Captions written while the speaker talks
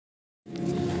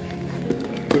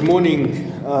Good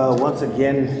morning, once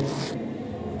again,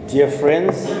 dear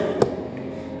friends.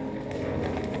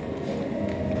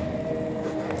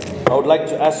 I would like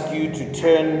to ask you to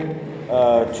turn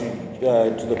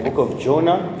to the book of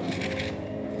Jonah,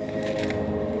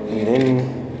 and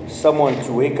then someone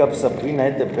to wake up Sabrina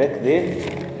at the back there.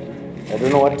 I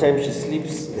don't know what time she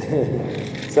sleeps.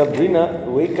 Sabrina,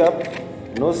 wake up.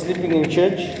 No sleeping in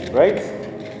church, right?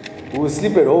 We will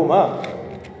sleep at home, huh?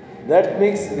 That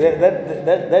makes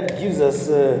that gives us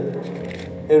a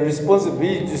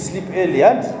responsibility to sleep early,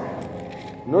 huh?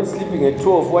 Not sleeping at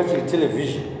 12 watching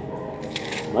television.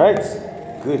 Right?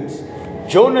 Good.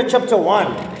 Jonah chapter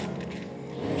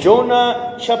 1.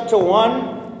 Jonah chapter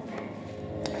 1.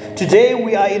 Today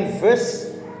we are in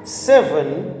verse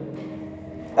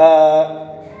 7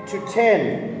 to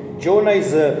 10. Jonah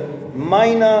is a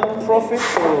minor prophet,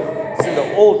 so it's in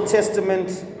the Old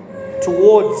Testament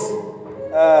towards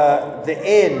the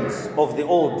end of the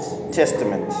Old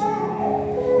Testament.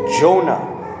 Jonah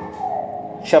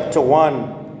chapter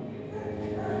 1,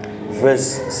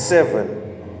 verse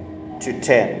 7 to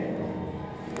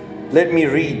 10. Let me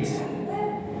read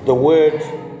the word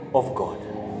of God.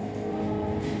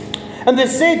 And they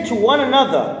said to one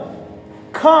another,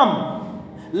 "Come,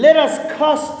 let us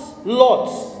cast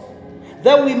lots,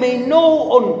 that we may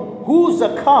know on whose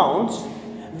account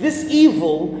this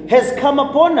evil has come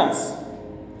upon us."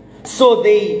 So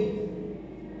they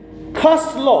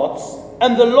cast lots,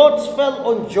 and the lots fell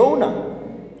on Jonah.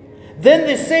 Then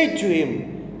they said to him,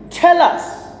 "Tell us,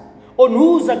 on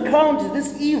whose account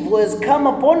this evil has come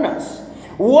upon us?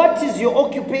 What is your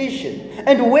occupation,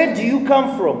 and where do you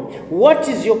come from? What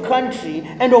is your country,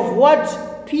 and of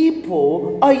what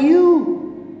people are you?"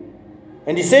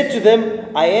 And he said to them,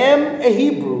 "I am a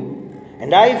Hebrew,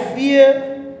 and I fear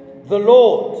the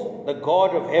Lord, the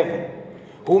God of heaven,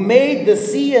 who made the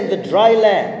sea and the dry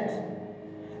land."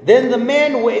 Then the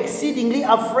men were exceedingly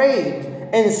afraid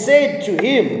and said to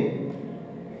him,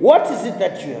 "What is it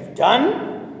that you have done?"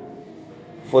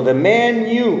 For the man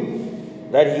knew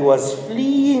that he was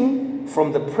fleeing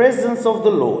from the presence of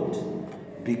the Lord,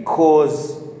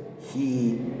 because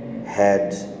he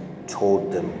had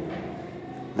told them.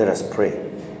 Let us pray.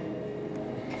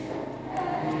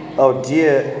 Our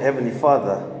dear Heavenly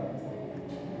Father,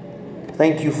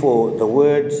 thank you for the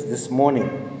word this morning.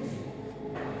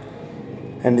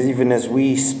 And even as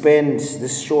we spend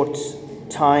this short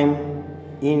time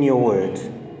in your word,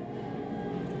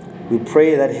 we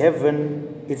pray that heaven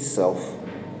itself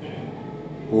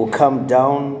will come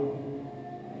down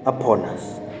upon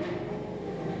us,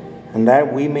 and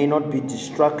that we may not be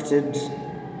distracted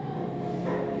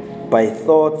by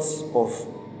thoughts of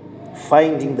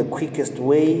finding the quickest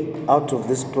way out of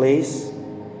this place,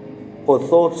 or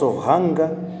thoughts of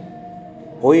hunger,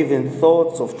 or even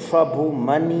thoughts of trouble,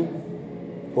 money,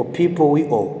 or people we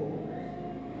owe.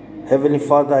 Heavenly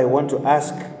Father, I want to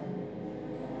ask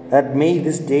that may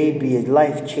this day be a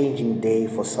life-changing day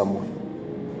for someone.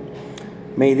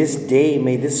 May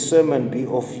this sermon be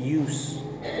of use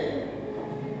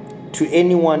to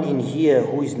anyone in here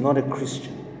who is not a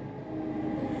Christian,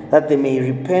 that they may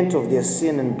repent of their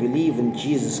sin and believe in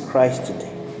Jesus Christ today.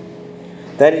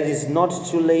 That it is not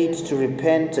too late to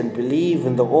repent and believe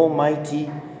in the Almighty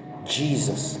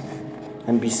Jesus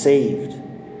and be saved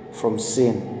from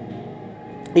sin.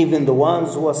 Even the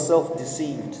ones who are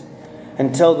self-deceived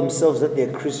and tell themselves that they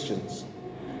are Christians,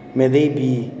 may they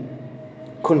be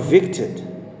convicted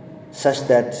such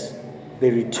that they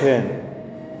return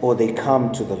or they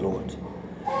come to the Lord.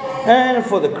 And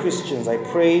for the Christians, I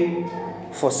pray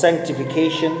for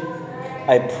sanctification.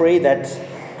 I pray that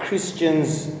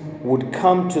Christians would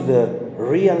come to the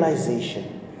realization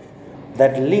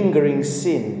that lingering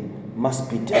sin must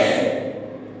be dealt with,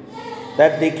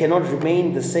 that they cannot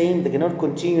remain the same, they cannot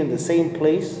continue in the same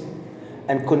place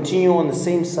and continue on the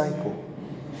same cycle,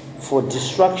 for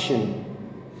destruction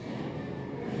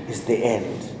is the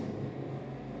end.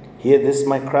 Hear this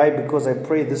my cry, because I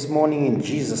pray this morning in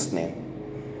Jesus' name.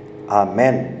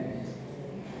 Amen.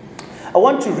 I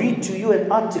want to read to you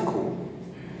an article,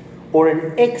 or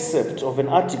an excerpt of an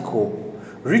article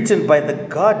written by the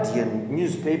Guardian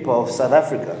newspaper of South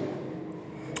Africa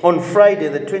on Friday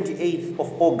the 28th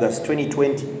of August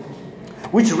 2020,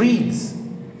 which reads,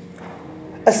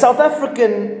 "A South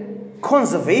African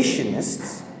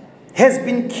conservationist has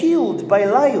been killed by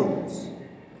lions.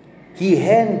 He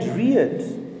hand-reared."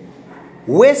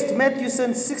 West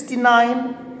Matthewson,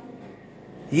 69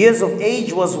 years of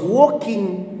age, was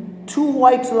walking two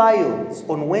white lions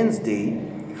on Wednesday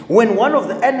when one of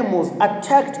the animals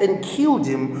attacked and killed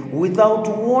him without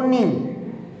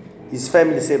warning, his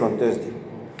family said on Thursday.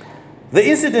 The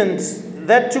incident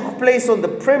that took place on the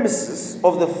premises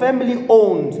of the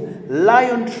family-owned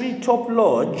Lion Tree Top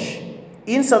Lodge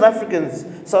in South Africa's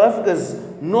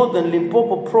northern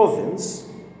Limpopo province,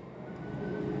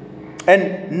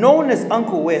 and known as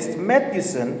Uncle West.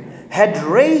 Mathewson had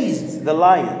raised the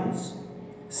lions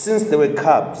since they were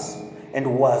cubs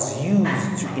and was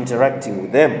used to interacting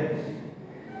with them.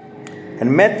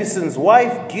 And Mathewson's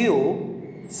wife, Gill,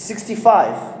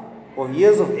 65 of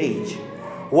years of age,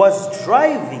 was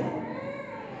driving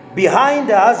behind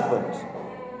her husband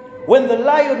when the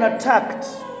lion attacked.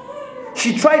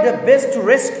 She tried her best to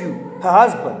rescue her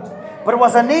husband, but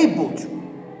was unable to.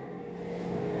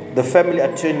 The family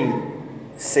attorney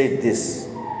said this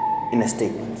in a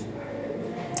statement.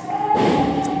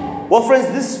 Well, friends,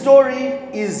 this story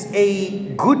is a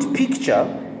good picture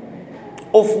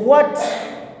of what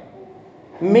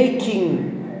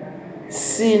making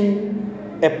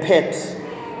sin a pet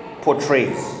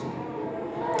portrays.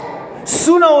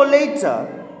 Sooner or later,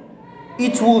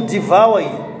 it will devour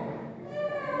you.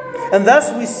 And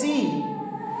thus we see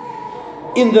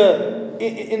in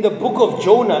the book of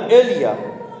Jonah earlier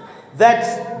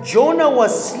that Jonah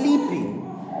was sleeping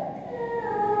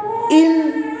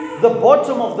in the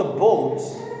bottom of the boat,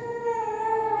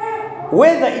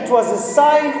 whether it was a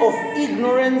sign of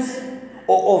ignorance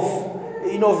or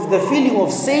of the feeling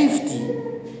of safety,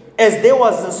 as there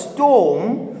was a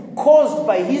storm caused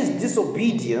by his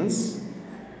disobedience.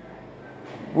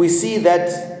 We see that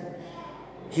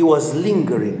he was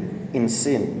lingering in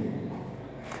sin.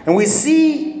 And we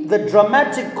see the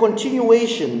dramatic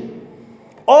continuation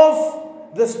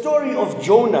of the story of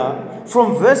Jonah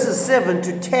from verses 7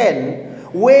 to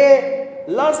 10, where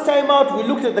last time out we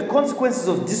looked at the consequences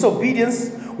of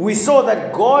disobedience. We saw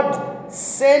that God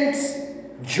sent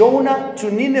Jonah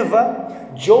to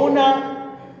Nineveh.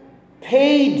 Jonah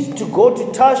paid to go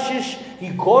to Tarshish. He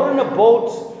got on a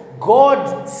boat.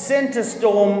 God sent a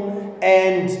storm,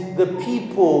 and the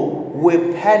people were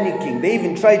panicking. They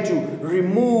even tried to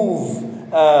remove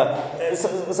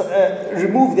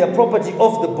their property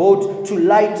off the boat to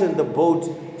lighten the boat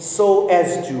so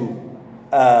as to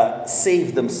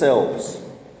save themselves.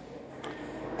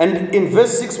 And in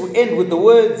verse 6 we end with the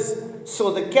words,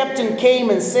 "So the captain came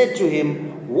and said to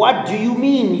him, 'What do you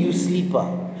mean, you sleeper?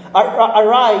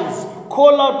 Arise,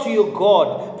 call out to your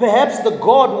God. Perhaps the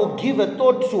God will give a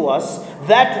thought to us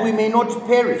that we may not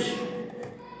perish.'"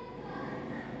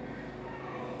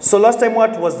 So last time,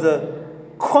 what was the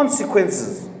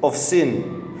consequences of sin?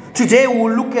 Today we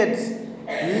will look at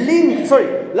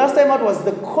last time what was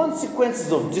the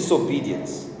consequences of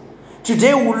disobedience.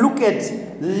 Today we will look at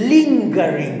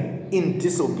lingering in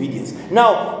disobedience.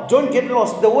 Now, don't get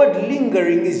lost. The word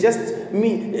lingering is just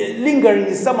lingering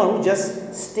is someone who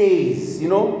just stays.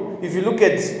 If you look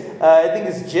at, I think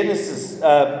it's Genesis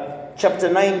chapter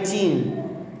 19,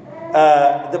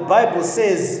 the Bible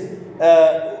says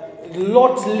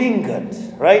Lot lingered,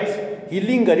 right? He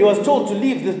lingered. He was told to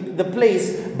leave the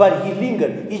place, but he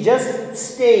lingered. He just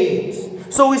stayed.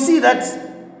 So we see that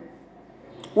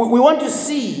we want to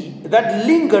see that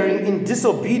lingering in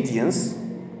disobedience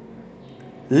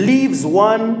leaves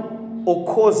one or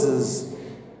causes,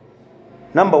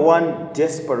 number one,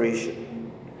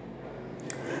 desperation.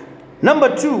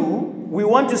 Number two, we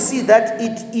want to see that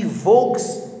it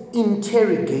evokes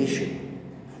interrogation.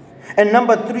 And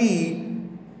number three,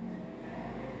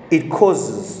 it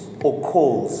causes or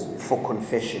calls for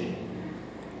confession.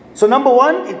 So number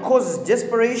one, it causes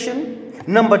desperation.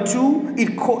 Number two,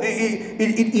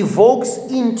 it evokes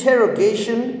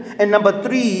interrogation. And number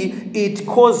three, it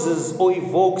causes or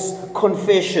evokes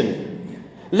confession.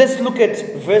 Let's look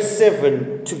at verse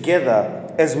 7 together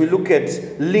as we look at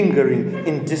lingering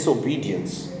in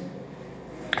disobedience.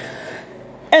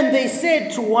 "And they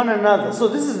said to one another," so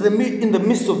this is in the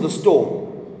midst of the storm,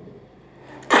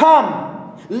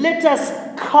 "Come, let us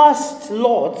cast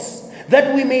lots,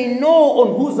 that we may know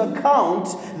on whose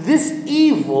account this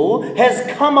evil has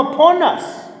come upon us."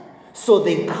 So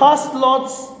they cast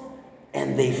lots,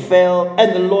 and they fell,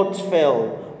 and the lot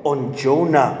fell on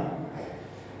Jonah.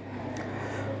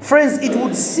 Friends, it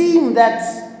would seem that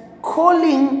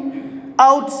calling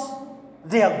out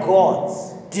their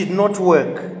gods did not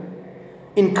work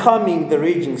in calming the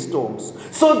raging storms.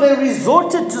 So they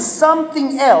resorted to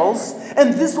something else,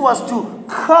 and this was to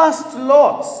cast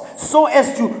lots so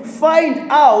as to find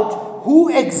out who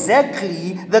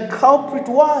exactly the culprit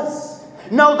was.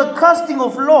 Now, the casting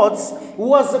of lots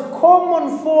was a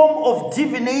common form of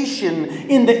divination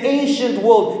in the ancient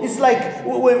world. It's like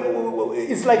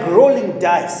rolling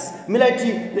dice.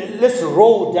 Let's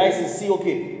roll dice and see,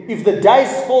 okay, okay, if the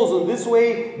dice falls on this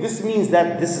way, this means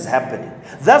that this is happening.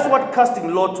 That's what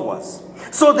casting lots was.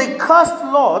 So they cast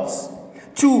lots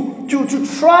to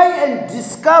try and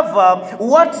discover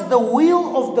what the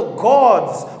will of the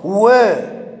gods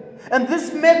were. And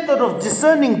this method of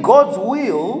discerning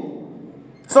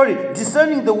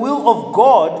discerning the will of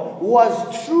God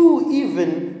was true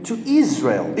even to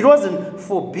Israel. It wasn't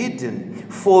forbidden,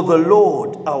 for the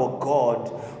Lord our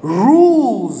God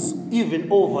rules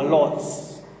even over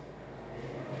lots.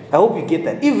 I hope you get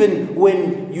that. Even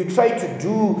when you try to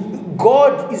do,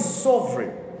 God is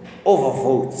sovereign over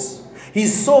votes.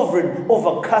 He's sovereign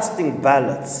over casting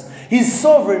ballots. He's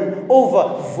sovereign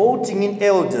over voting in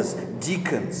elders,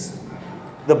 deacons.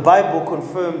 The Bible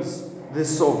confirms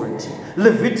this sovereignty.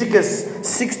 Leviticus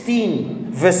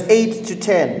 16, verse 8 to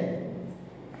 10.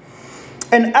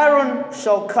 And Aaron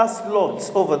shall cast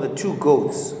lots over the two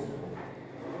goats,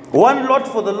 one lot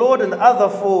for the Lord and the other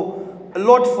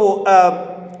lot for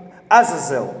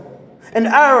Azazel. And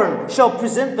Aaron shall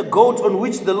present the goat on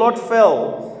which the lot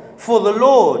fell for the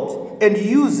Lord and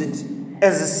use it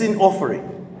as a sin offering.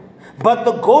 But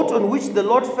the goat on which the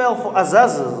lot fell for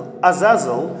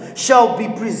Azazel shall be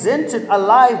presented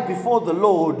alive before the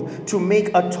Lord to make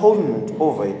atonement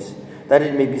over it, that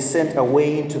it may be sent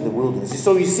away into the wilderness.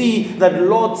 So you see that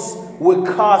lots were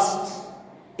cast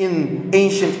in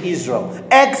ancient Israel.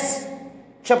 Acts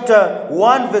chapter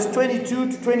 1 verse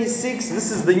 22 to 26,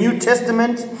 this is the New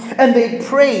Testament, and they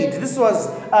prayed. This was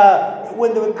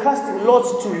when they were casting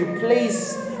lots to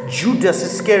replace Judas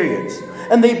Iscariot.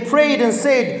 And they prayed and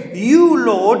said, "You,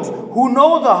 Lord, who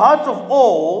know the heart of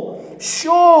all,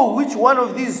 show which one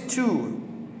of these two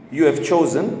you have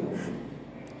chosen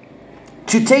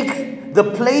to take the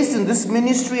place in this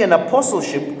ministry and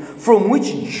apostleship from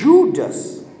which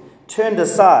Judas turned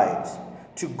aside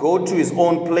to go to his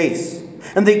own place."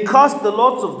 And they cast the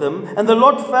lots of them, and the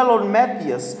lot fell on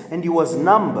Matthias, and he was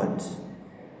numbered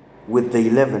with the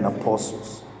 11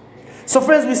 apostles. So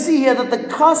friends, we see here that the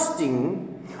casting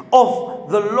of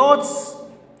the lots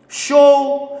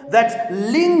show that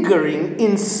lingering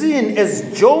in sin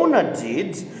as Jonah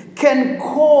did can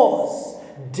cause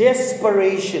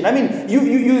desperation. I mean,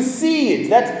 you see it,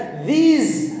 that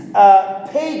these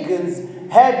pagans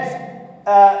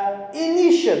had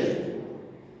initially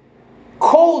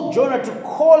called Jonah to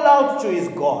call out to his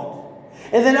God.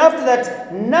 And then after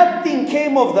that, nothing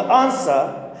came of the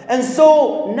answer. And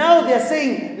so now they're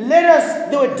saying,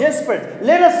 they were desperate.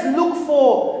 Let us look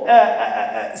for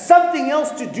something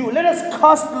else to do. Let us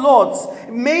cast lots.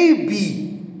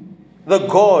 Maybe the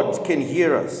God can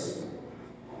hear us.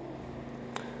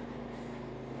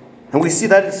 And we see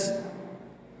that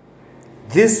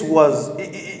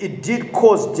it did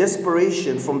cause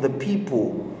desperation from the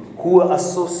people who were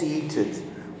associated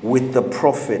with the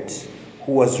prophet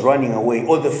who was running away,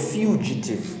 or the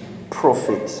fugitive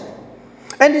prophet.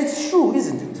 And it's true,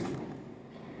 isn't it?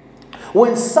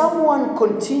 When someone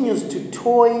continues to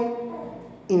toy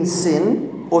in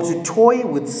sin, or to toy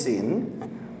with sin,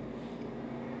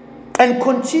 and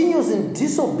continues in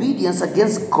disobedience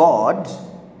against God,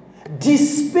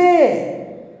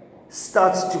 despair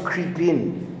starts to creep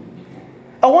in.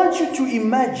 I want you to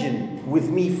imagine with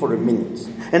me for a minute,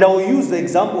 and I will use the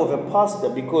example of a pastor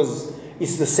because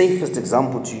it's the safest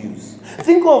example to use.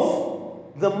 Think of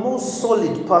the most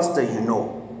solid pastor you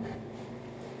know.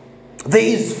 There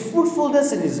is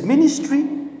fruitfulness in his ministry.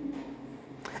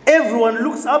 Everyone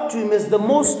looks up to him as the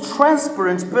most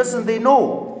transparent person they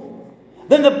know.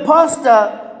 Then the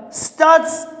pastor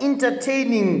starts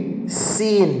entertaining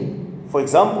sin. For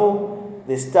example,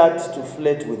 they start to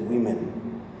flirt with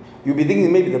women. You'll be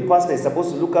thinking maybe the pastor is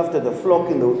supposed to look after the flock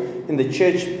in the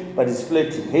church, but he's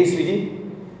flirting. Hey, sweetie.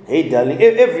 Hey, darling.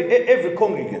 Every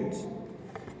congregant.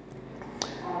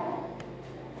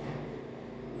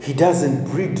 He doesn't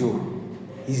bridle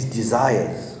his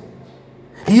desires.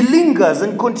 He lingers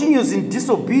and continues in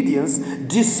disobedience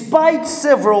despite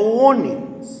several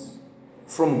warnings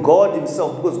from God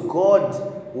himself, because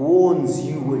God warns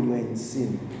you when you are in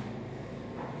sin.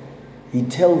 He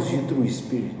tells you through his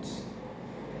Spirit,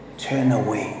 turn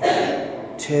away,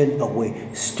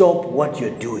 stop what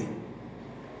you're doing.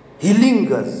 He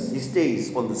lingers, he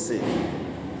stays on the sin.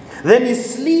 Then he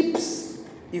sleeps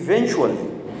eventually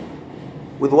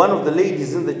with one of the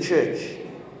ladies in the church.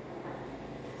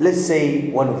 Let's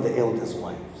say one of the elders'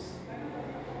 wives.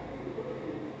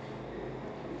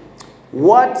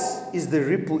 What is the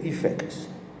ripple effect?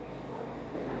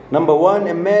 Number one,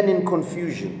 a man in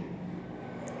confusion,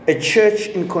 a church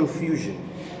in confusion,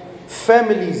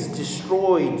 families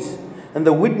destroyed, and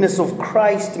the witness of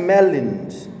Christ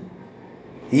maligned.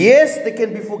 Yes, they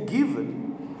can be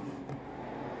forgiven,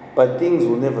 but things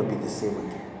will never be the same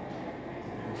again.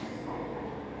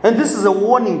 And this is a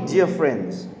warning, dear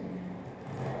friends,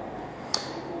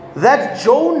 that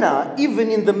Jonah,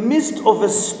 even in the midst of a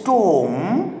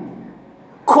storm,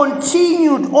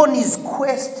 continued on his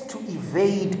quest to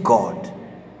evade God.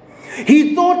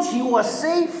 He thought he was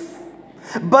safe,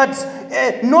 but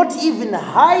not even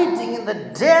hiding in the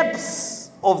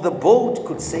depths of the boat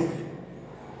could save him.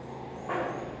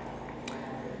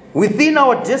 Within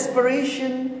our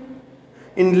desperation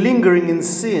in lingering in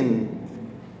sin,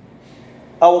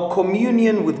 our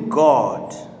communion with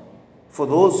God, for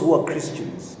those who are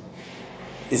Christians,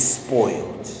 is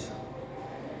spoiled.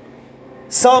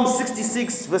 Psalm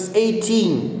 66 verse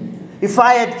 18, if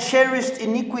I had cherished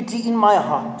iniquity in my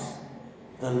heart,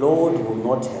 the Lord will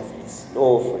not have listened.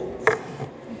 Oh, friends.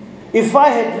 If I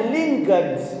had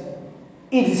lingered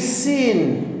in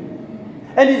sin,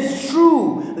 and it's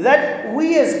true that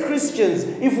we as Christians,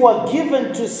 if we're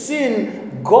given to sin,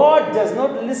 God does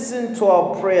not listen to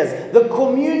our prayers. The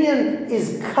communion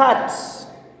is cut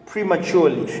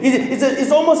prematurely.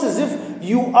 It's almost as if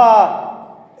you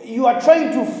are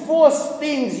trying to force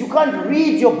things. You can't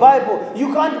read your Bible.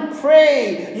 You can't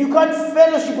pray. You can't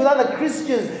fellowship with other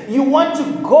Christians. You want to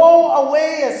go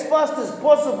away as fast as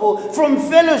possible from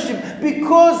fellowship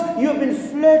because you have been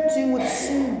flirting with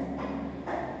sin.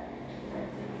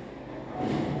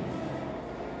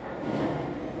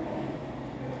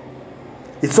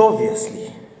 It's obviously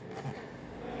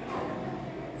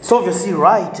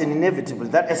right and inevitable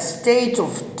that a state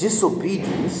of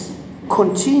disobedience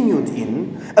continued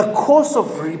in, a course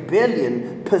of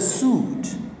rebellion pursued,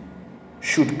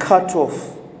 should cut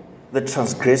off the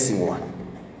transgressing one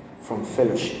from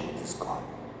fellowship with his God.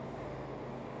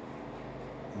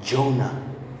 Jonah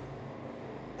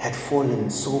had fallen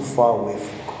so far away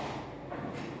from God.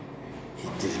 He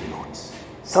did not.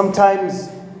 Sometimes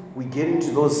we get into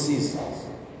those seasons.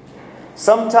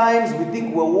 Sometimes we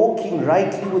think we're walking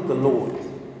rightly with the Lord,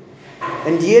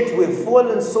 and yet we've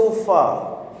fallen so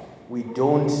far, we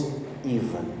don't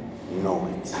even know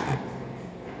it.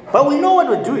 But we know what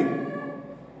we're doing.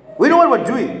 We know what we're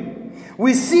doing.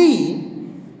 We see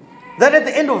that at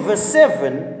the end of verse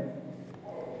 7,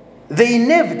 the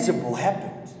inevitable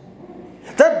happened.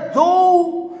 That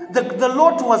though the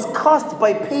lot was cast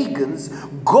by pagans,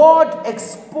 God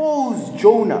exposed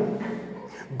Jonah.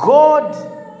 God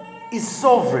is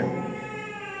sovereign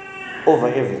over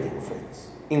everything, friends,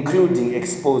 including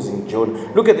exposing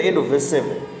Jonah. Look at the end of verse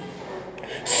 7.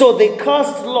 So they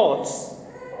cast lots,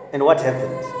 and what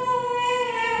happened?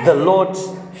 The lot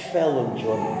fell on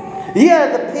Jonah. Here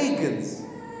are the pagans,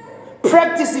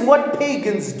 practicing what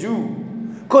pagans do,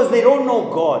 because they don't know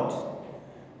God.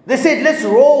 They said, let's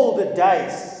roll the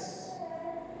dice.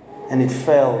 And it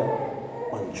fell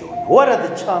on Jonah. What are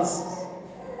the chances?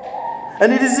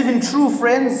 And it is even true,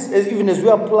 friends, even as we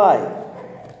apply,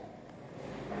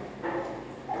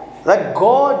 that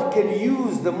God can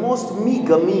use the most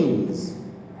meager means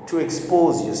to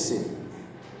expose your sin,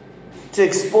 to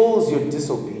expose your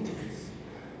disobedience.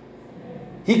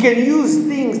 He can use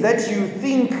things that you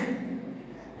think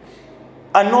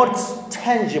are not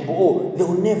tangible. Oh,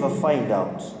 they'll never find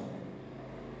out.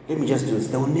 Let me just do this.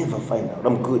 They'll never find out.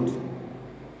 I'm good.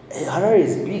 Harare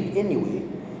is big anyway.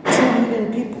 2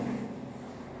 million people.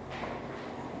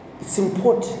 It's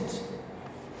important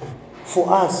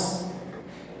for us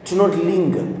to not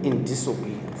linger in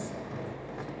disobedience.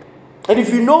 And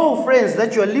if you know, friends,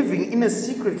 that you are living in a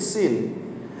secret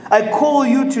sin, I call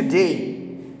you today,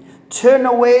 turn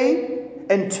away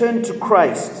and turn to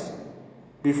Christ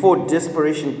before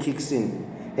desperation kicks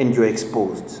in and you're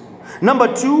exposed.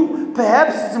 Number 2,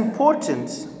 perhaps it's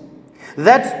important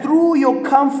that through your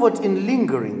comfort in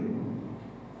lingering,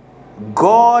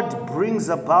 God brings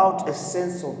about a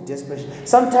sense of desperation.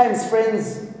 Sometimes,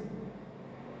 friends,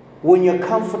 when you're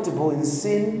comfortable in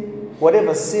sin,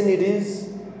 whatever sin it is,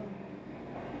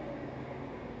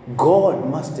 God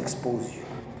must expose you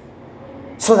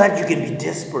so that you can be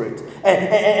desperate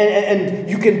and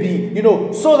you can be,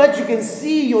 so that you can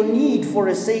see your need for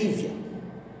a Savior.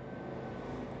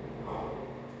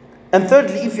 And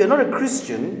thirdly, if you're not a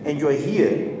Christian and you're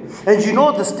here and you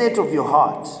know the state of your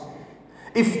heart,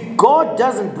 if God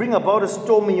doesn't bring about a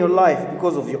storm in your life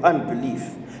because of your unbelief,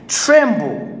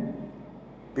 tremble,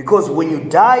 because when you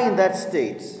die in that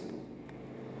state,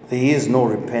 there is no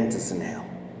repentance in hell.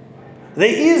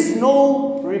 There is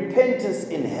no repentance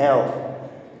in hell.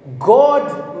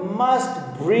 God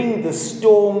must bring the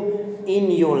storm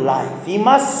in your life. He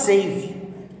must save you,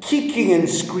 kicking and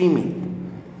screaming.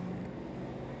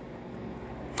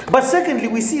 But secondly,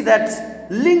 we see that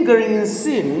lingering in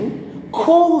sin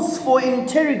calls for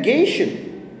interrogation.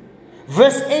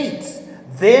 Verse 8,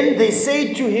 then they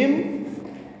say to him,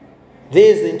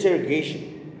 there's the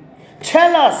interrogation,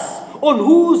 tell us on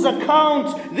whose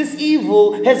account this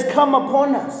evil has come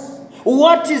upon us.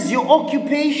 What is your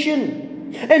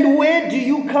occupation? And where do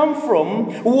you come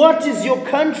from? What is your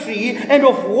country? And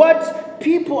of what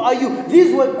people are you?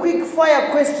 These were quick fire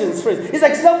questions, friends. It's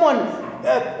like someone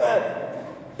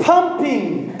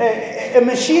pumping a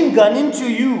machine gun into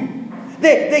you.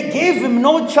 They gave him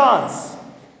no chance.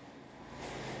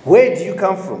 Where do you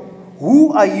come from?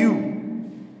 Who are you?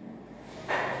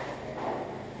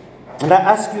 And I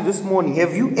ask you this morning,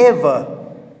 have you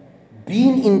ever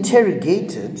been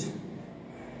interrogated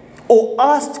or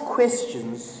asked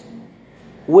questions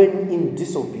when in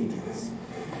disobedience?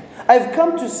 I've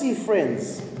come to see,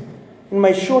 friends, in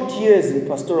my short years in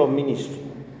pastoral ministry,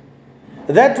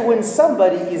 that when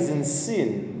somebody is in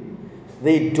sin,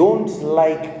 they don't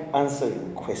like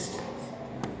answering questions.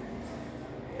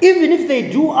 Even if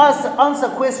they do answer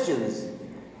questions,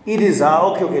 it is,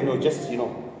 okay, no, just,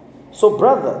 So,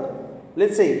 brother,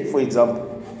 let's say, for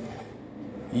example,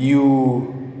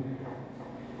 you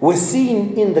were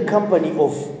seen in the company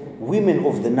of women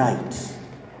of the night.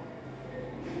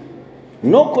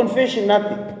 No confession,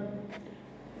 nothing.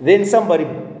 Then somebody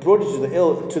brought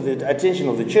it to the attention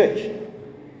of the church.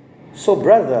 So,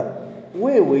 brother,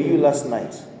 where were you last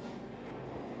night?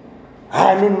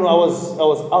 No, I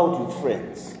was out with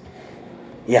friends.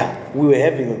 Yeah, we were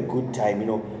having a good time,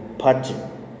 partying.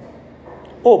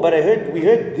 Oh, but we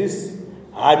heard this.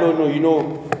 I don't know,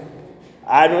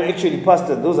 I know actually,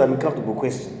 Pastor, those are uncomfortable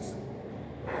questions.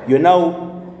 You're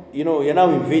now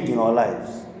invading our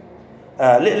lives.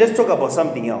 Let's talk about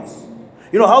something else.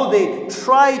 You know how they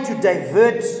try to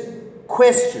divert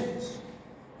questions.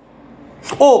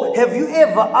 Oh, have you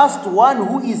ever asked one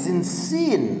who is in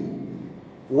sin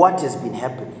what has been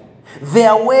happening?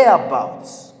 Their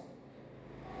whereabouts.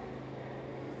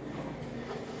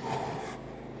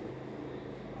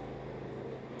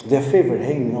 Their favorite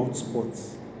hanging out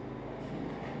spots.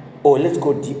 Or let's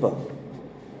go deeper.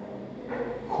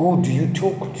 Who do you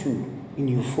talk to in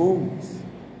your phones?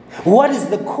 What is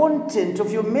the content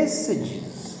of your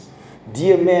messages?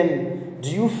 Dear men, do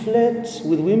you flirt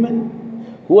with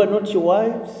women who are not your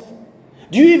wives?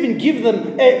 Do you even give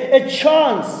them a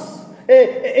chance,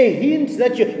 a hint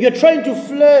that you're trying to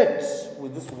flirt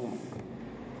with this woman?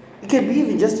 It can be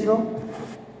even just, you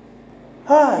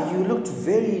looked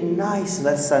very nice in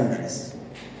that sundress.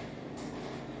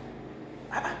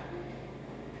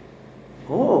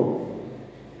 Oh,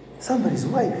 somebody's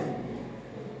wife.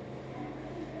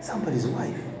 Somebody's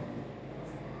wife.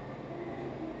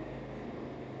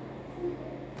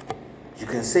 You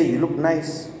can say you look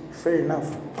nice, fair enough.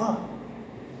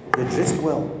 You're dressed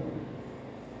well.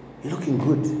 You're looking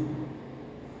good.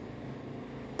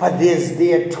 But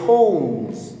there are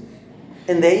tones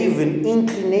and there are even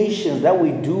inclinations that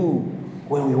we do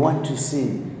when we want to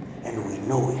sin and we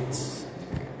know it.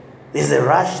 There's a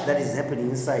rush that is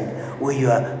happening inside where you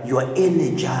are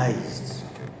energized.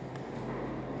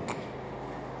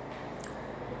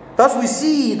 Thus we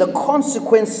see the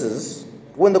consequences,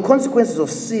 when the consequences of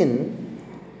sin,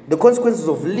 the consequences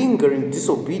of lingering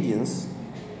disobedience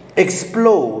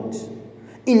explode,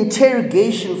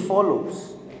 interrogation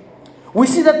follows. We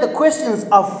see that the questions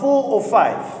are 4 or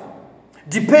 5,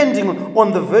 depending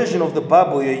on the version of the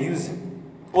Bible you're using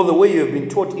or the way you have been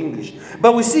taught English.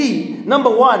 But we see, number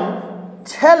 1,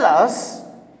 tell us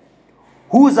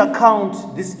whose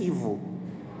account this evil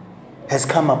has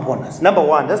come upon us. Number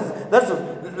 1,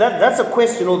 that's a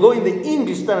question, although in the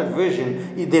English Standard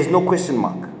Version, there's no question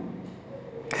mark.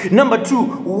 Number 2,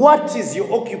 what is your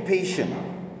occupation?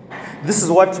 This is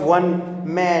what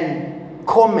one man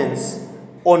comments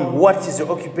on what is your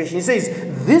occupation. He says,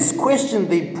 this question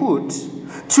they put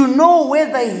to know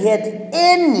whether he had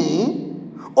any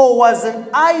or was an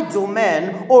idle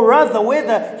man, or rather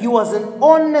whether he was it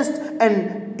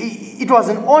was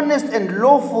an honest and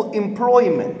lawful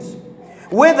employment,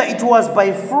 whether it was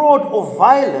by fraud or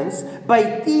violence,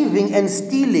 by thieving and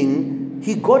stealing,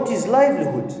 he got his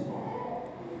livelihood.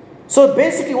 So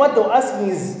basically what they're asking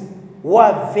is,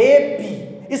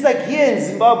 wavepi? It's like here in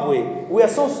Zimbabwe, we are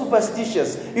so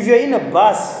superstitious. If you're in a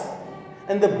bus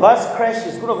and the bus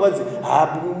crashes,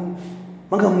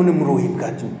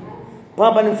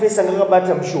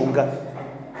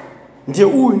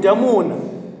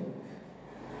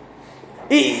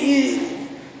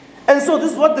 and so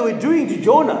this is what they were doing to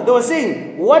Jonah. They were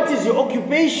saying, what is your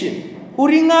occupation?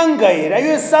 Uringangai, are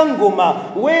you a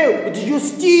sangoma? Where did you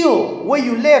steal where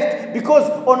you left? Because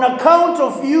on account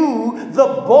of you, the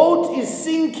boat is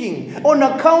sinking. On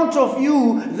account of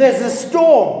you, there's a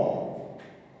storm.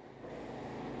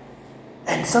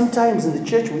 And sometimes in the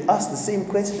church we ask the same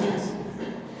questions.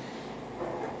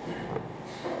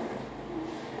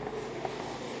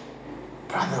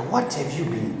 Brother, what have you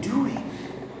been doing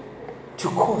to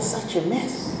cause such a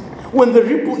mess? When the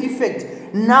ripple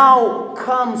effect now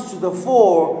comes to the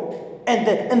fore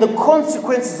and the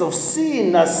consequences of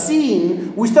sin are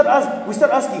seen, we start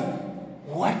asking,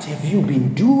 what have you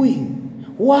been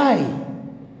doing? Why?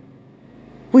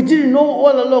 We didn't know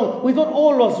all along. We thought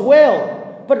all was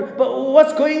well. But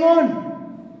what's going on?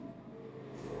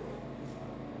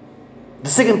 The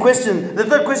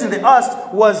third question they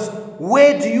asked was,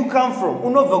 where do you come from?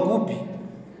 Unova gupi.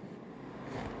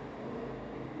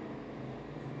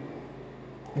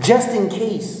 Just in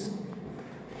case.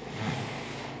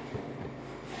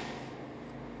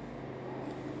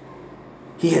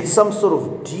 He had some sort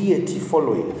of deity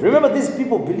following. Remember, these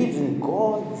people believed in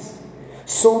gods.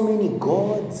 So many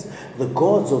gods. The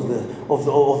gods of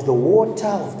the water,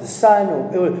 of the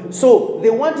sun. So they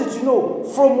wanted to know,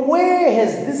 from where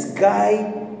has this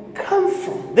guy come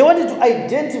from? They wanted to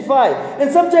identify.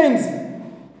 And sometimes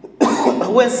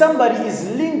when somebody is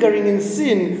lingering in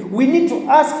sin, we need to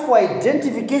ask for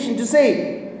identification to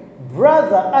say,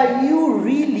 brother, are you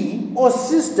really, or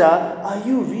sister, are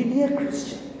you really a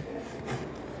Christian?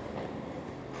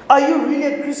 Are you really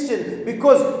a Christian?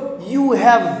 Because you're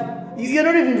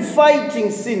not even fighting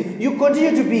sin. You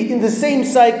continue to be in the same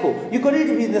cycle. You continue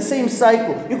to be in the same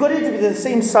cycle. You continue to be in the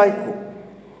same cycle.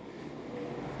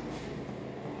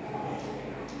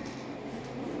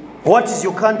 What is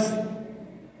your country?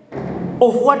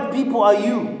 Of what people are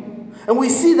you? And we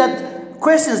see that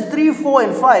questions 3, 4,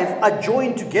 and 5 are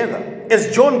joined together.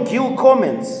 As John Gill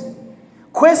comments,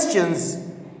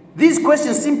 these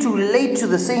questions seem to relate to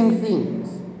the same things.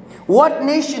 What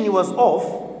nation he was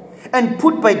of, and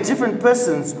put by different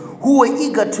persons who were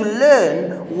eager to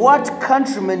learn what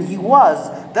countryman he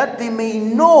was, that they may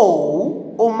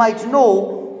know or might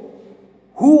know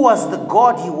who was the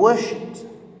God he worshipped,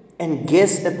 and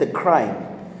guess at the crime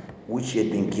which he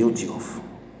had been guilty of.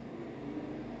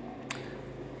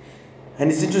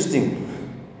 And it's interesting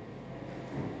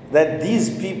that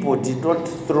these people did not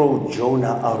throw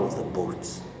Jonah out of the boat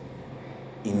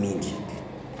immediately.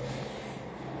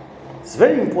 It's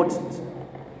very important.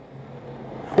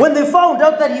 When they found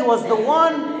out that he was the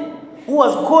one who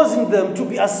was causing them to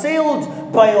be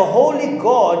assailed by a holy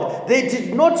God, they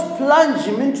did not plunge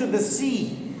him into the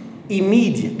sea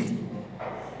immediately.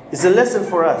 It's a lesson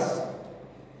for us.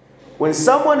 When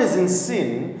someone is in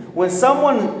sin, when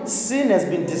someone's sin has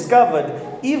been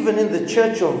discovered, even in the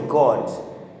church of God,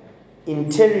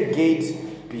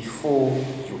 interrogate before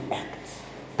you act.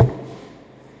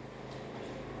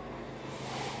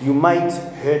 You might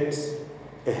hurt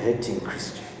a hurting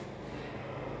Christian.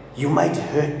 You might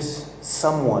hurt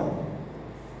someone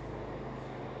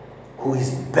who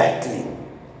is battling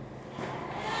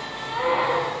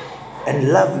and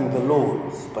loving the Lord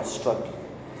but struggling.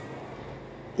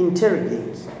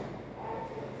 Interrogate.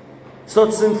 It's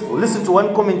not sinful. Listen to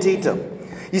one commentator.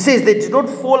 He says they did not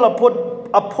fall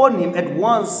upon him at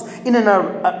once in an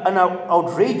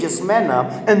outrageous manner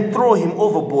and throw him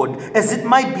overboard, as it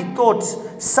might be thought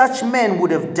such men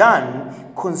would have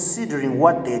done, considering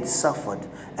what they had suffered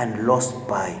and lost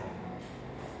by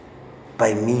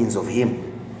means of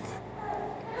him.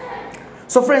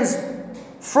 So friends,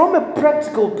 from a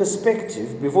practical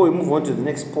perspective, before we move on to the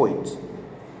next point,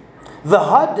 the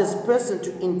hardest person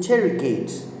to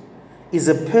interrogate is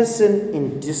a person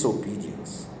in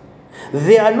disobedience.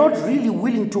 They are not really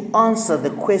willing to answer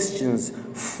the questions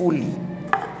fully.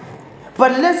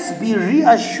 But let's be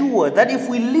reassured that if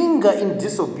we linger in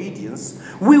disobedience,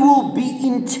 we will be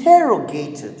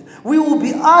interrogated. We will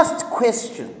be asked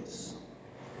questions.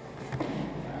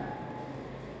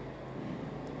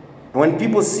 When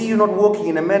people see you not walking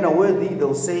in a manner worthy,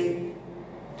 they'll say,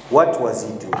 what was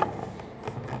he doing?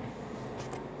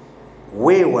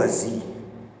 Where was he?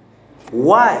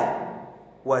 Why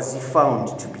was he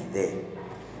found to be there?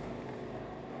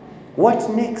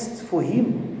 What next for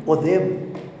him or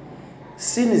them?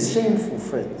 Sin is shameful,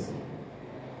 friends.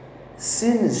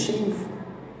 Sin is shameful.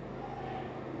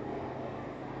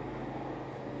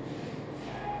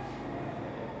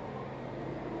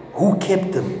 Who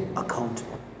kept them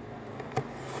accountable?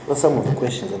 What are some of the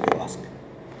questions that they ask?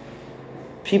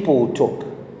 People will talk.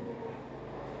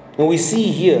 And we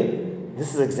see here,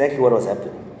 this is exactly what was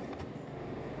happening.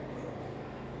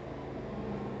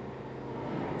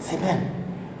 Say, man,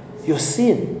 your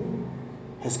sin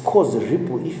has caused a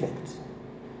ripple effect.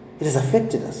 It has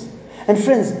affected us. And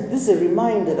friends, this is a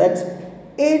reminder that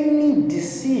any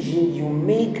decision you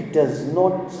make does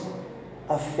not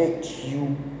affect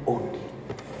you only.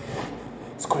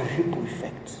 It's got a ripple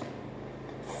effect.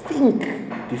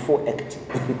 Think before acting.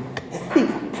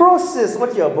 Think. Process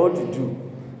what you're about to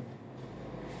do.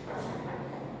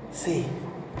 Say,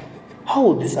 how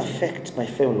will this affect my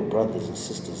fellow brothers and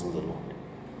sisters in the Lord?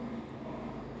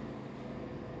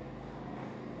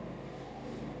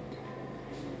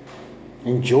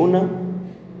 And Jonah,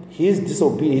 he is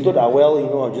disobedient. He thought,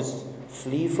 I'll just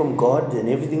flee from God and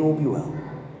everything will be well.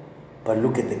 But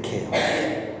look at the chaos.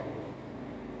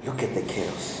 Look at the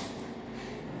chaos.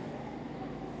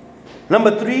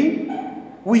 Number 3,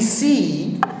 we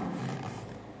see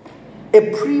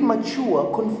a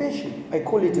premature confession. I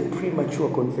call it a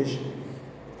premature confession.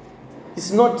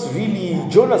 It's not really,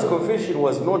 Jonah's confession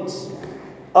was not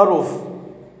out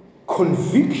of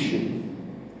conviction.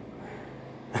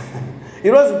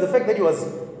 It wasn't the fact that he was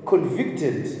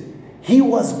convicted. He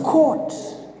was caught.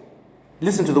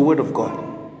 Listen to the word of God.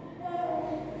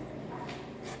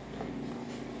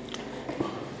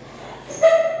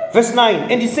 Verse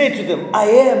 9, and he said to them, I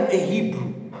am a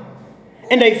Hebrew,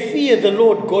 and I fear the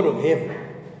Lord God of heaven,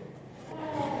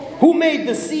 who made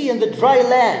the sea and the dry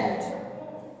land.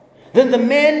 Then the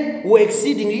men were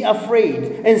exceedingly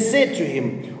afraid and said to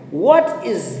him, what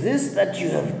is this that you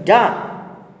have done?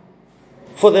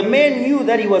 For the men knew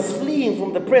that he was fleeing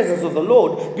from the presence of the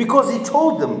Lord, because he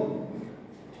told them.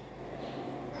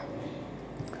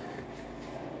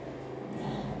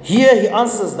 Here he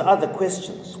answers the other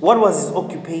questions. What was his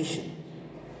occupation?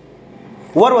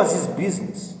 What was his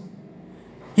business?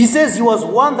 He says he was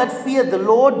one that feared the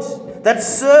Lord, that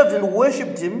served and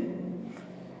worshipped him,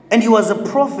 and he was a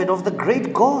prophet of the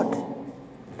great God.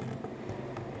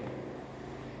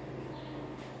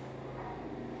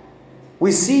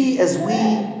 We see as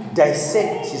we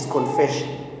dissect his confession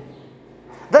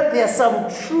that there are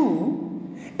some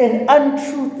true and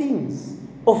untrue things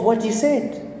of what he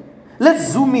said.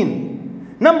 Let's zoom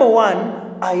in. Number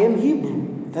 1, I am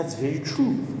Hebrew. That's very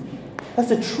true. That's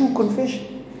a true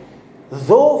confession.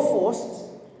 Though forced,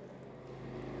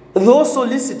 though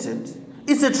solicited,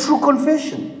 it's a true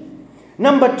confession.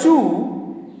 Number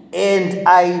 2, and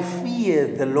I fear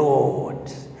the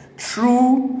Lord.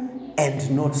 True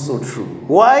and not so true.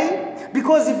 Why?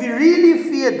 Because if he really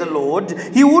feared the Lord,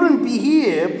 he wouldn't be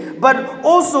here. But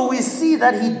also we see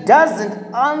that he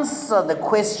doesn't answer the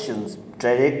questions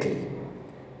directly.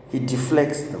 He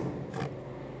deflects them.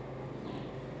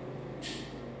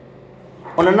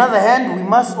 On another hand, we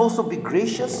must also be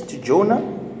gracious to Jonah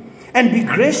and be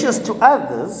gracious to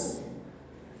others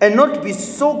and not be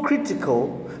so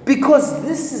critical, because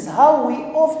this is how we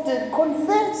often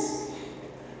confess.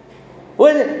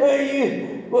 When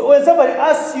somebody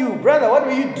asks you, brother, what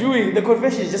were you doing? The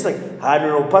confession is just like, I don't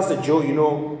know, Pastor Joe,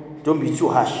 don't be too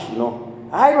harsh, It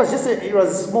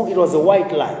was a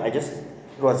white lie. It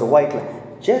was a white lie.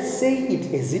 Just say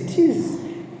it as it is.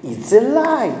 It's a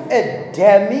lie, a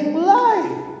damning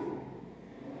lie.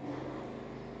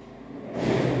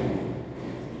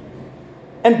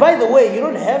 And by the way, you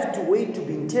don't have to wait to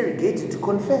be interrogated to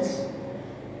confess.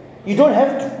 You don't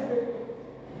have to.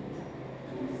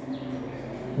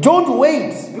 Don't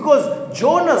wait, because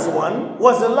Jonah's one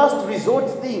was a last resort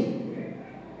thing.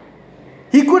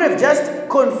 He could have just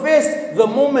confessed the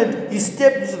moment he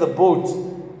stepped into the boat.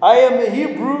 I am a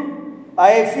Hebrew,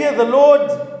 I fear the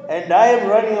Lord, and I am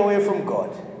running away from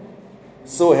God.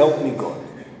 So help me God.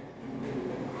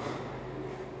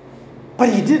 But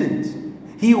he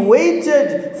didn't. He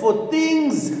waited for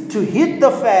things to hit the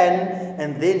fan,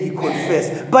 and then he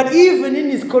confessed. But even in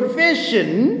his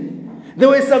confession, there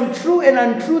were some true and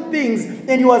untrue things,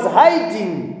 and he was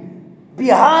hiding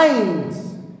behind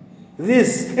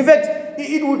this. In fact,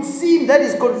 it would seem that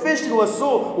his confession was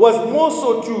more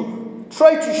so to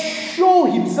try to show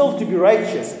himself to be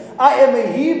righteous. I am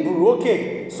a Hebrew,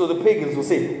 okay. So the pagans will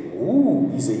say, ooh,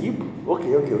 he's a Hebrew.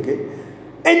 Okay.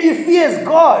 And he fears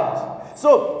God.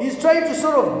 So he's trying to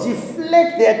sort of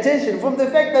deflect the attention from the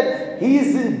fact that he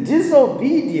is in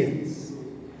disobedience.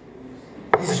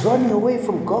 He's running away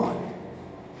from God.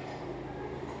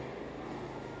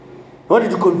 I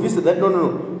wanted to convince them that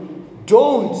no.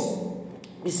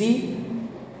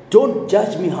 Don't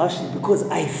judge me harshly because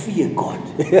I fear God.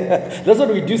 That's what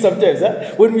we do sometimes.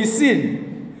 Huh? When we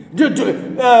sin,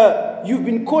 you've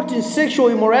been caught in sexual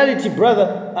immorality,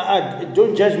 brother.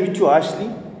 Don't judge me too harshly.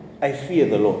 I fear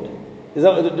the Lord. Is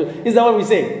that what we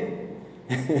say?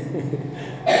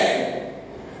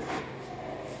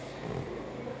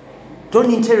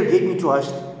 Don't interrogate me too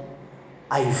harshly.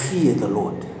 I fear the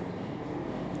Lord.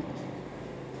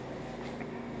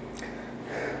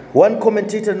 One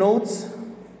commentator notes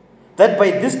that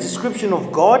by this description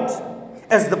of God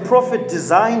as the prophet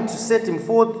designed to set him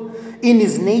forth in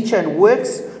his nature and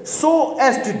works, so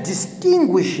as to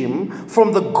distinguish him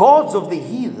from the gods of the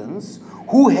heathens,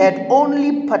 who had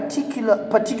only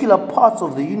particular parts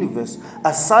of the universe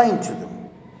assigned to them,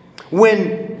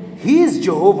 when his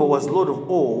Jehovah was Lord of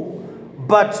all.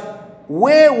 But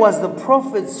where was the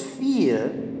prophet's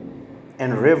fear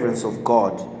and reverence of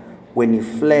God when he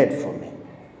fled from him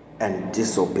and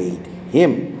disobeyed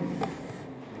him?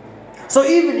 So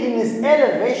even in his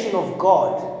elevation of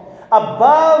God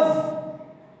above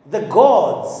the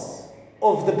gods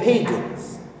of the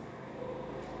pagans,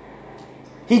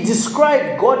 he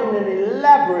described God in an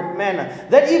elaborate manner,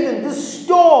 that even the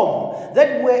storm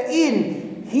that we're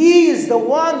in, he is the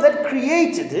one that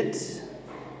created it.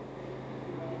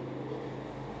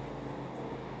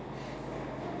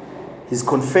 His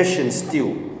confession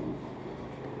still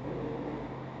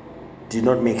did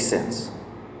not make sense.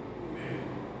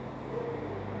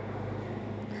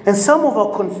 And some of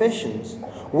our confessions,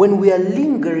 when we are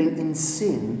lingering in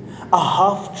sin, are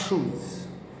half-truths.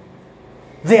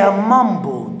 They are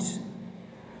mumbled.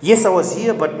 Yes, I was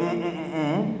here, but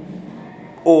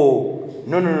or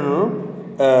no.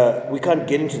 We can't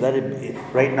get into that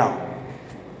right now.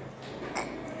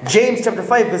 James chapter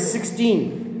 5 verse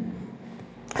 16.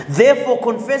 Therefore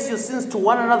confess your sins to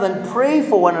one another and pray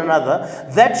for one another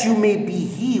that you may be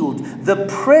healed. The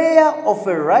prayer of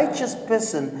a righteous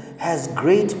person has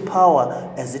great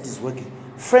power as it is working.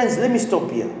 Friends, let me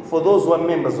stop here. For those who are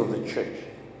members of the church,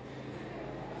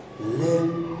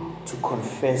 learn to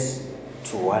confess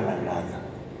to one another.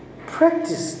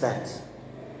 Practice that.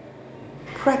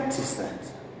 Practice that.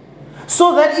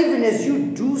 So that even as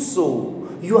you do so,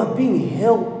 you are being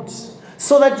helped.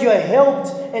 So that you are helped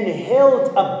and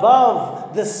held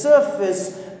above the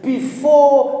surface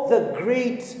before the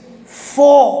great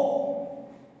fall.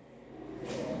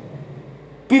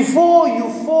 Before you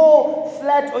fall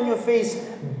flat on your face,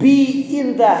 be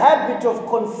in the habit of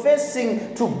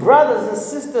confessing to brothers and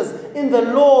sisters in the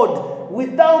Lord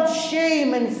without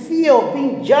shame and fear of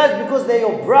being judged, because they're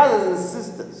your brothers and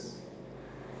sisters.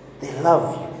 They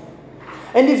love you.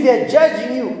 And if they're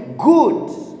judging you, good.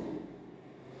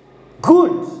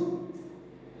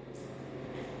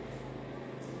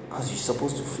 Because you're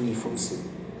supposed to flee from sin.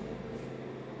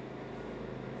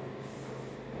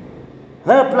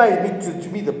 That applies to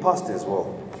me, the pastor, as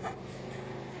well.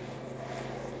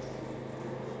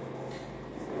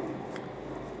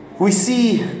 We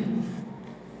see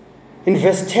in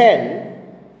verse 10,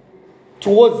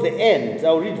 towards the end,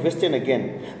 I'll read verse 10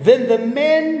 again. Then the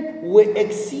men were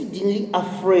exceedingly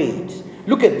afraid.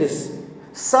 Look at this.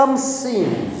 Some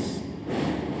sins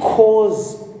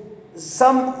cause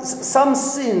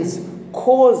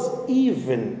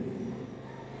even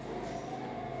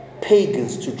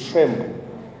pagans to tremble.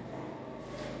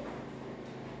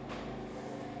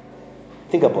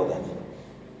 Think about that.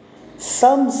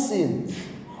 Some sins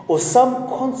or some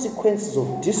consequences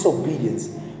of disobedience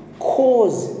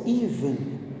cause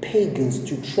even pagans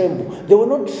to tremble. They were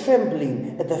not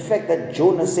trembling at the fact that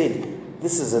Jonah said,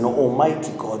 "This is an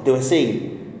almighty God." They were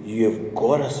saying, "You have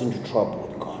got us into trouble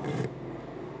with God."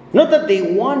 Not that they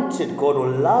wanted God or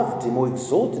loved him or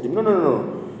exalted him. No.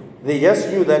 They just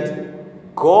knew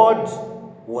that God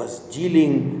was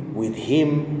dealing with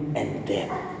him and them.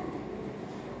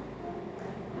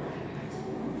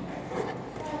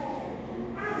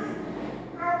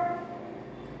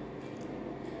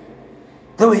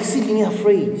 They were exceedingly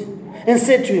afraid and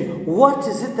said to him, "What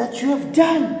is it that you have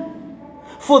done?"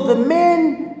 For the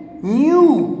men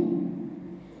knew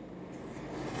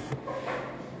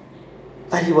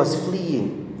that he was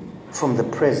fleeing from the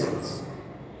presence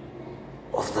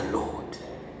of the Lord,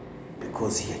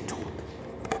 because he had told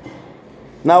them.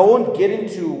 Now I won't get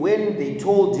into when he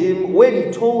told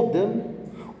them,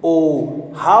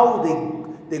 or how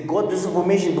they got this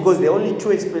information, because there are only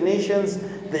two explanations.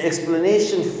 The first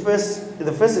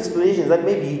explanation is that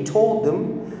maybe he told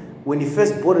them when he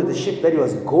first boarded the ship that he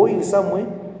was going somewhere.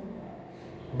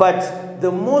 But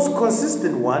the most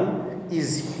consistent one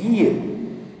is here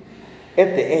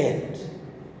at the end,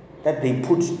 that they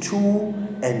put 2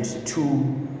 and 2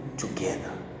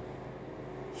 together.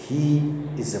 He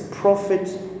is a prophet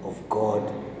of God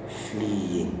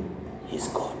fleeing his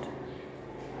God.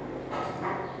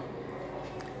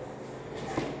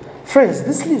 Friends,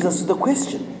 this leads us to the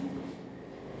question: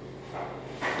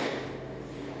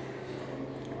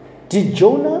 did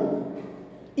Jonah,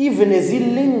 even as he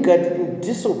lingered in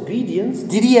disobedience,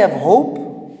 did he have hope?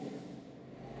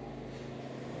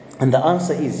 And the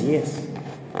answer is yes.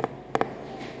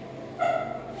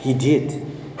 He did.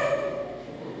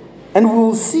 And we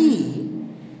will see,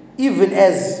 even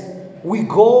as we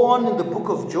go on in the book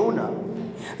of Jonah,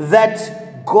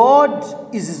 that God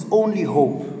is his only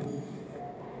hope.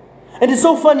 And it's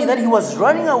so funny that he was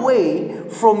running away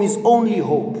from his only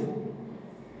hope.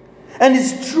 And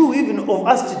it's true even of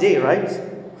us today, right?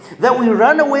 That we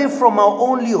run away from our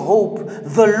only hope,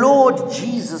 the Lord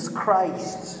Jesus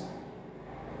Christ,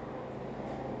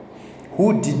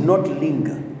 who did not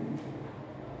linger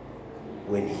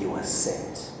when he was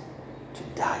sent to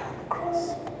die on the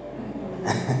cross.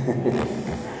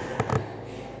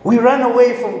 We run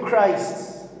away from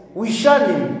Christ. We shun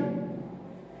him.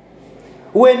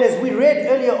 When, as we read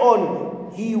earlier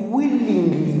on, he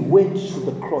willingly went to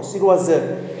the cross. It was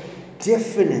a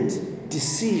definite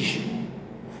decision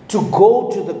to go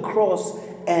to the cross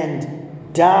and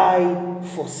die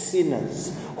for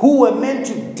sinners who were meant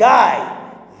to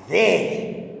die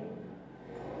there.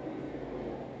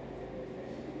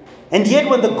 And yet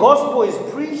when the gospel is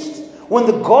preached, when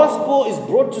the gospel is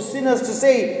brought to sinners to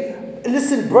say,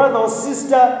 listen, brother or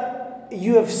sister,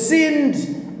 you have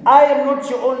sinned. I am not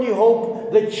your only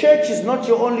hope. The church is not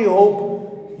your only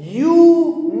hope.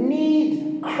 You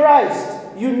need Christ.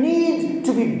 You need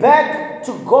to be back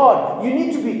to God. You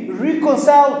need to be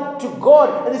reconciled to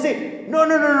God. And they say, no.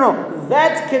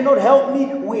 That cannot help me.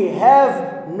 We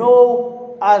have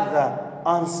no other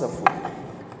answer for you.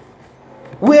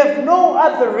 We have no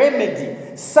other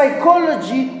remedy.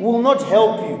 Psychology will not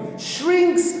help you.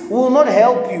 Shrinks will not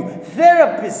help you.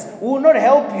 Therapists will not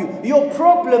help you. Your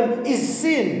problem is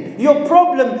sin. Your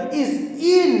problem is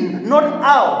in, not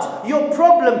out. Your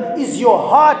problem is your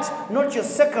heart, not your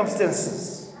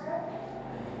circumstances.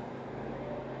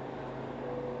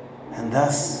 And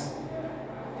thus,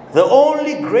 the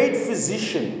only great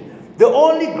physician, the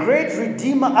only great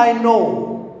redeemer I know,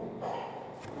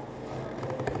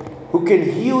 who can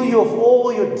heal you of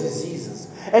all your diseases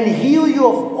and heal you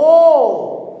of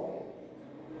all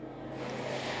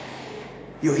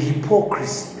your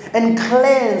hypocrisy and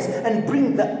cleanse and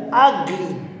bring the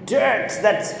ugly dirt,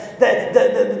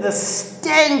 the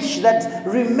stench that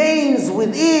remains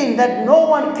within, that no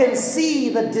one can see,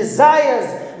 the desires,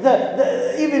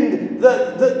 even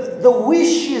the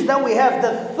wishes that we have,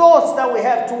 the thoughts that we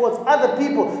have towards other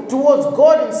people, towards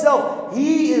God himself.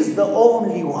 He is the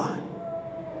only one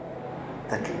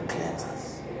that can cleanse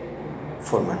us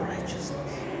from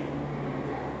unrighteousness.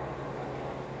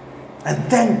 And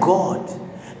thank God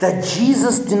that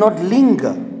Jesus did not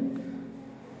linger.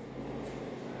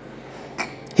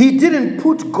 He didn't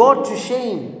put God to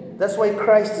shame. That's why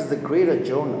Christ is the greater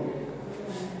Jonah.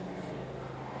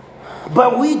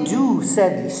 But we do,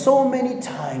 sadly, so many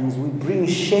times we bring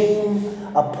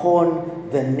shame upon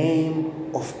the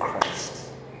name of Christ.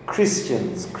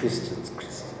 Christians.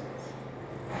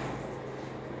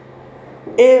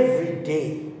 Every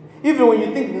day, even when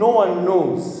you think no one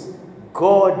knows,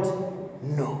 God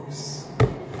knows.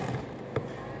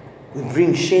 We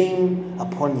bring shame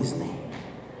upon his name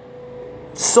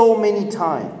so many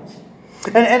times.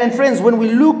 And friends, when we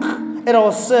look at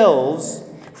ourselves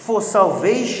for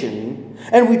salvation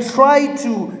and we try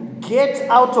to get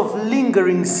out of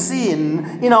lingering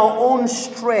sin in our own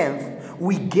strength,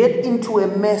 we get into a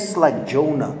mess like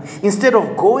Jonah. Instead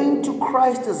of going to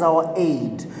Christ as our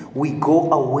aid, we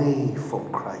go away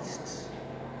from Christ,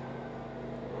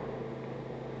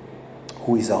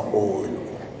 who is our all in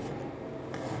all.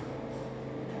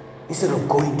 Instead of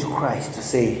going to Christ to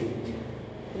say,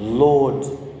 Lord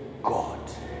God,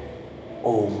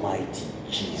 Almighty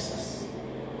Jesus,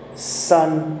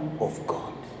 Son of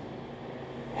God,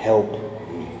 help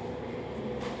me.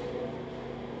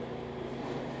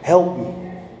 Help me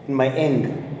in my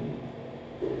anger.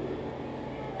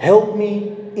 Help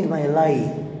me in my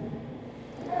lying.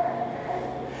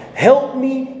 Help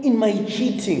me in my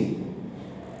cheating.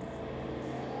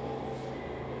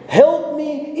 Help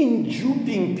me in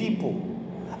duping people.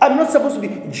 I'm not supposed to be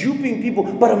duping people,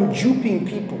 but I'm duping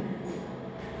people.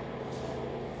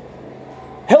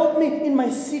 Help me in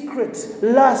my secret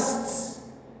lusts.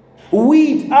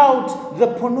 Weed out the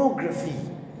pornography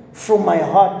from my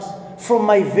heart, from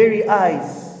my very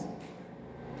eyes.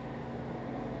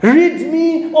 Rid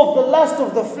me of the lust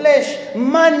of the flesh,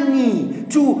 money,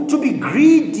 to be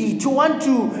greedy, to want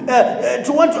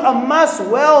to amass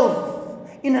wealth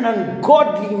in an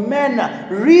ungodly manner.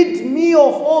 Rid me of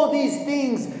all these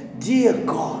things, dear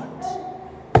God.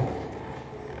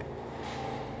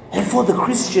 And for the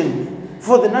Christian,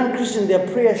 for the non-Christian, their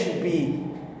prayer should be,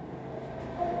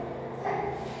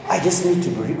 I just need to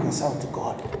be reconciled to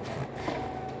God.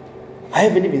 I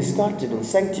haven't even started on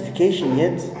sanctification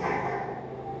yet.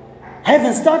 I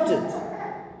haven't started.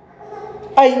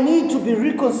 I need to be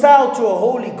reconciled to a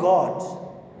holy God.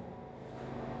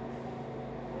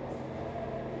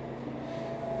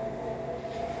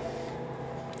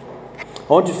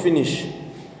 I want to finish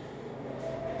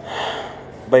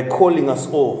by calling us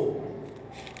all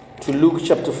to Luke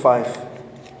chapter 5,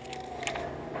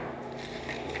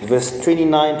 verse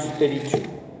 29 to 32.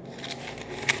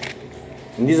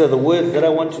 And these are the words that I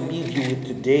want to leave you with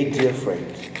today, dear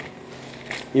friend.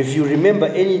 If you remember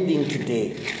anything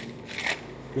today,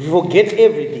 if you forget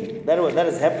everything that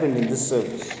has happened in this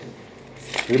service,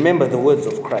 remember the words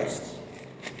of Christ.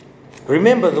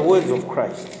 Remember the words of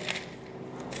Christ.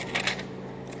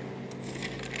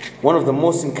 One of the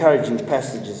most encouraging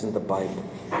passages in the Bible.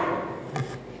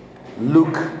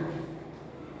 Luke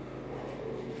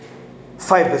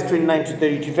 5, verse 29 to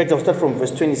 32. In fact, I'll start from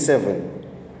verse 27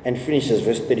 and finish as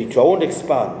verse 32. I won't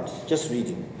expand, just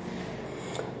reading.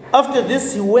 After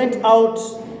this, he went out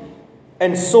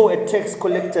and saw a tax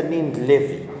collector named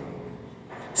Levi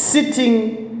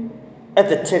sitting at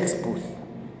the tax booth.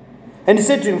 And he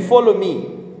said to him, "Follow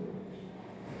me."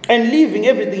 And leaving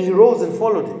everything, he rose and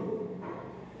followed him.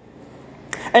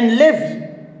 And Levi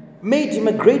made him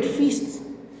a great feast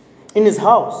in his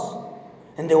house.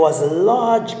 And there was a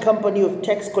large company of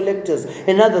tax collectors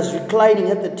and others reclining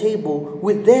at the table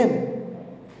with them.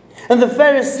 And the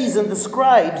Pharisees and the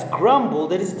scribes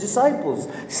grumbled at his disciples,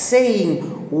 saying,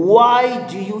 "Why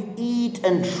do you eat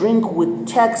and drink with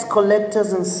tax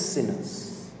collectors and sinners?"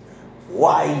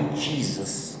 Why,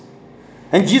 Jesus?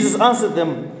 And Jesus answered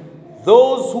them,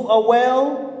 those who are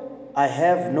well,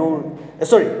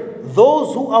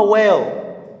 those who are well,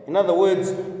 in other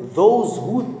words, those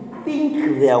who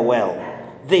think they are well,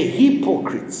 the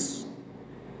hypocrites,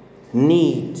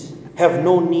 have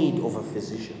no need of a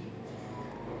physician,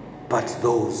 but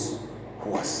those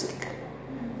who are sick,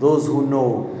 those who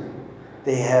know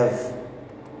they have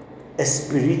a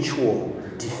spiritual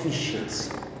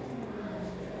deficiency.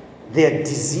 They are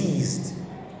diseased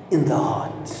in the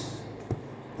heart.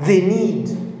 They need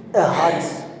a heart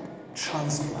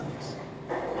transplant.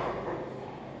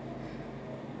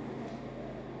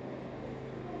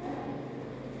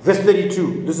 Verse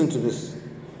 32, listen to this.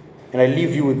 And I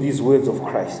leave you with these words of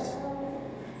Christ.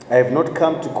 I have not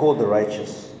come to call the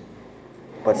righteous,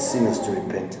 but sinners to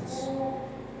repentance.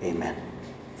 Amen.